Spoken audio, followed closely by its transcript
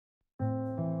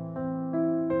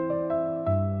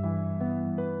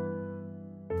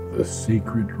The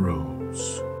Secret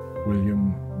Rose,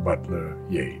 William Butler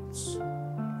Yeats.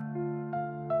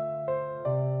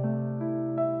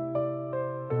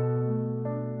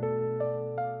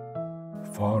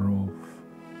 Far off,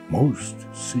 most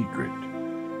secret,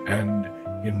 and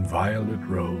inviolate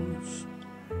rose,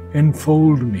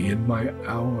 enfold me in my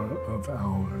hour of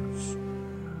hours,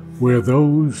 where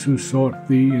those who sought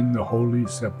thee in the holy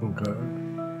sepulchre,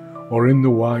 or in the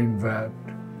wine vat,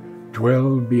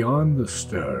 dwell beyond the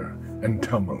stir and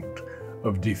tumult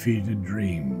of defeated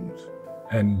dreams,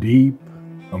 and deep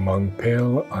among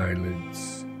pale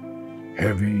eyelids,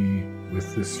 heavy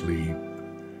with the sleep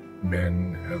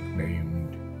men have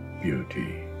named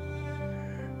beauty.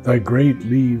 Thy great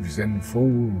leaves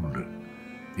enfold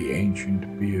the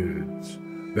ancient beards,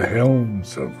 the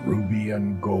helms of ruby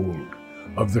and gold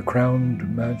of the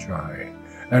crowned magi,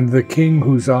 and the king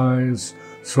whose eyes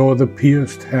saw the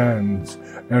pierced hands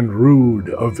and rude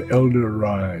of elder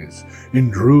rise in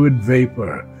druid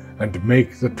vapor and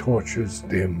make the torches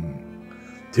dim,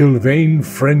 till vain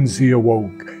frenzy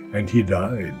awoke and he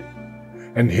died,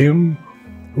 and him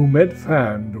who met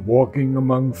fanned walking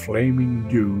among flaming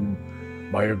dew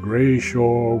by a gray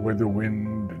shore where the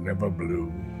wind never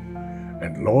blew,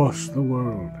 and lost the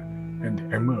world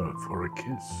and Emma for a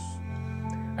kiss,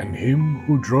 and him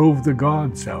who drove the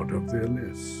gods out of their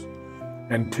liss,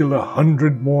 and till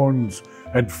 100 morns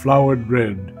had flowered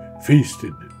red,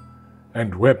 feasted,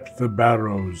 and wept the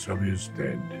barrows of his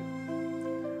dead.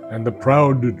 And the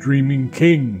proud dreaming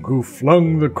king who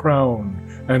flung the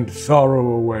crown and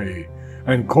sorrow away,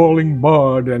 and calling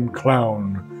bard and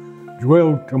clown,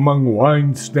 dwelt among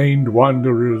wine-stained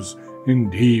wanderers in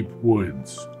deep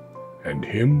woods, and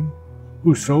him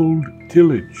who sold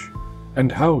tillage and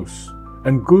house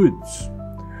and goods,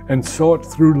 and sought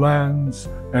through lands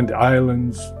and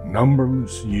islands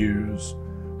numberless years,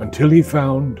 until he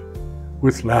found,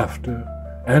 with laughter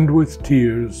and with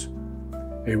tears,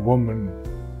 a woman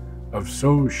of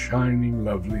so shining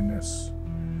loveliness,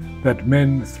 that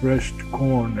men threshed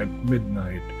corn at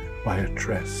midnight by a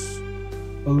tress,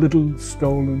 a little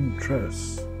stolen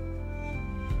tress.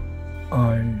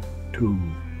 I, too,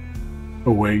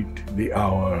 await the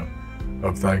hour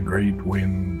of thy great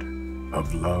wind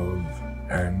of love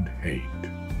and hate.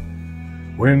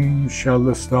 When shall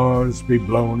the stars be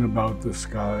blown about the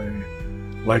sky,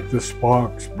 like the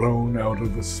sparks blown out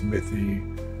of a smithy,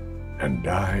 and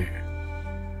die?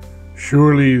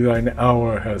 Surely thine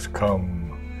hour has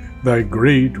come, thy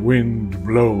great wind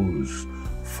blows,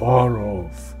 far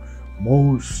off,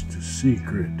 most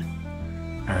secret,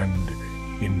 and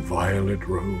inviolate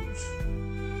rose.